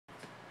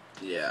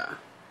Yeah.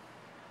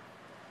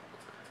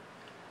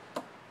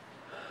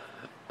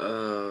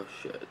 Oh,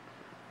 shit.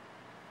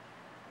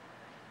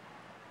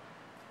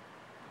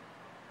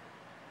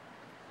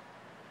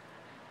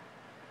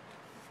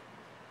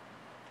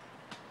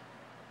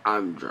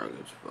 I'm drunk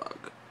as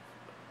fuck.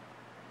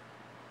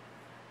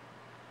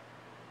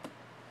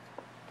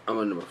 I'm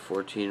on number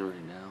 14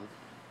 right now.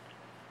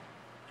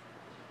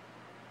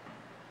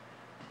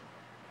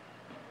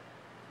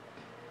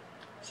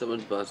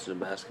 Someone's busting a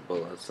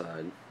basketball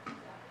outside.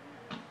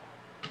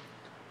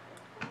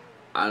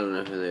 I don't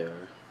know who they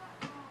are.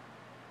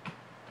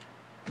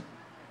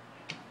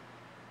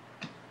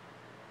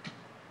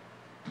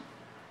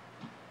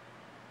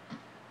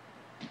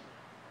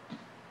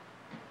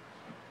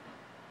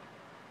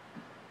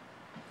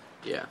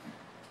 Yeah.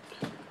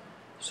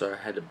 Sorry, I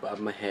had to bob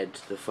my head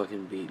to the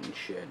fucking beat and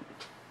shit.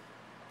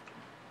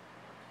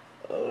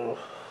 Oh.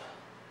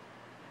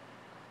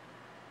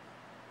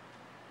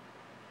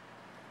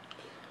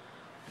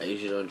 I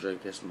usually don't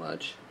drink this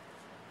much.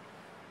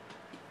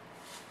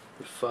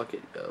 But fuck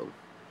it, yo.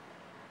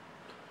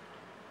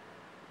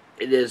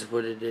 It is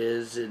what it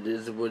is. It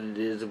is what it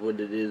is. What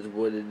it is.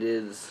 What it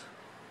is.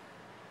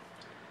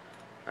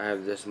 I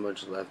have this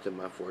much left in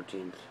my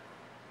 14th.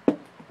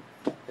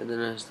 And then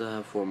I still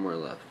have 4 more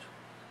left.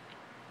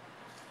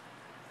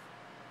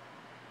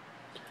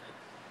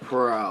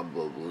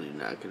 Probably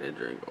not gonna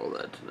drink all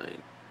that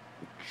tonight.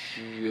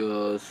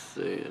 Just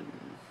saying.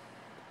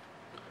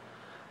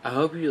 I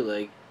hope you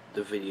like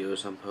the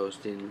videos I'm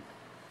posting.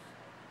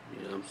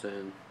 You know what I'm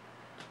saying?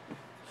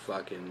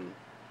 Fucking,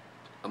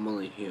 I'm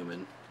only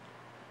human.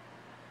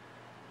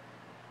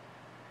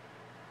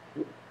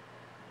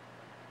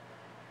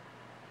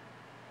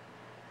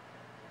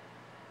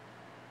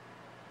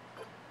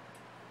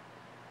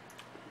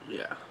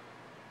 Yeah.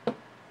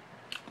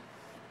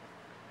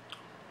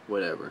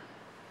 Whatever.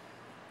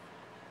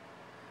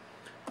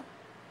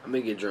 I'm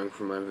gonna get drunk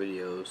for my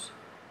videos.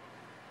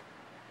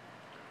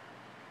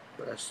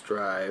 But I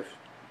strive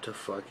to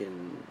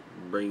fucking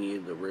bring you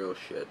the real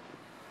shit.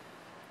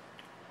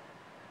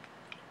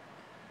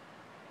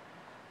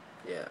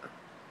 Yeah.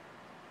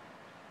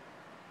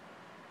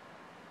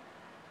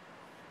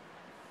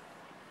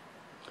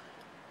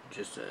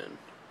 Just saying.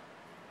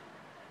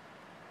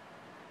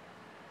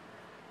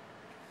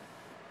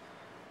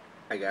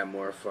 I got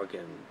more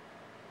fucking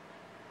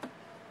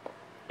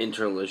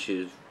internal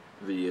issues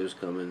videos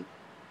coming.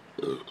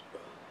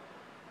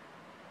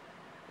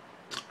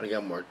 I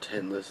got more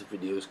 10 list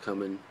videos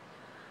coming.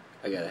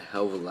 I got a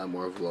hell of a lot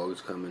more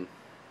vlogs coming.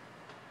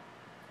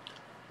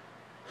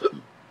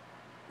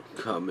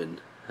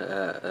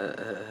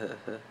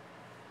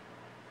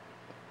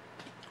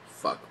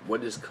 Fuck,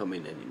 what is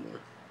coming anymore?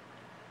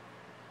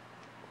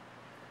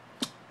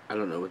 I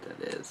don't know what that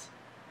is.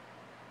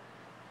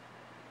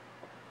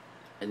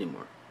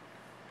 Anymore.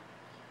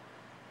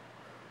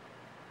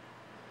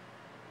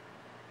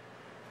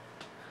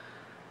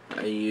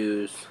 I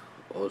use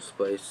Old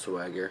Spice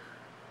Swagger.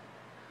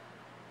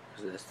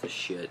 Because that's the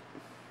shit.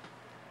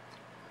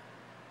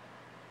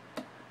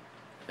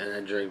 And I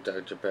drink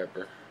Dr.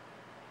 Pepper.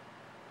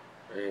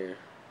 Right here.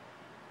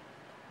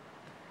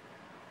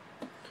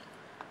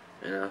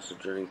 And I also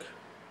drink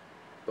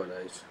Bud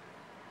Ice.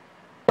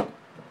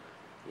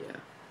 Yeah.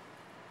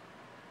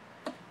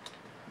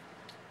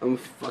 I'm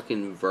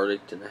fucking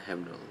Verdikt and I have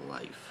no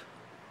life.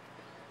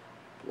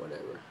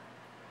 Whatever.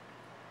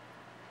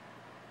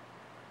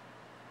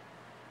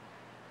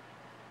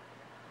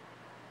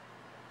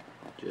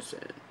 Just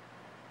saying.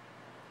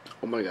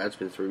 Oh my god, it's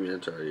been 3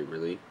 minutes already,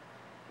 really?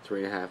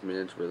 3.5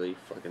 minutes, really?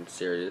 Fucking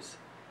serious?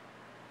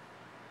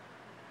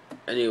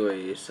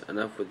 Anyways,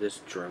 enough with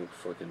this drunk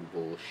fucking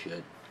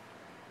bullshit.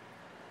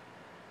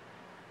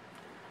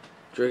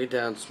 Drink it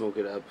down, smoke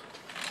it up.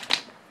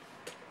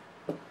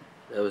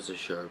 That was a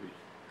Sharpie.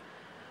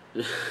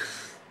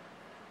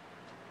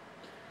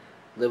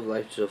 Live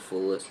life to the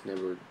fullest.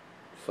 Never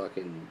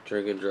fucking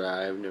drink and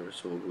drive. Never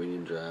smoke weed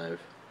and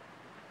drive.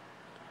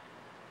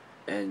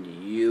 And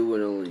you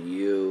and only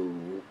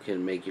you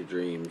can make your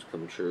dreams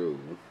come true.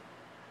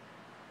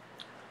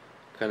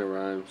 Kind of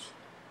rhymes.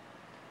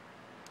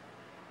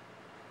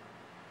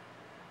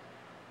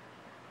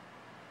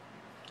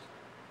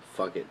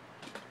 Fuck it.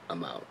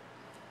 I'm out.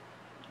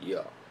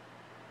 Yeah.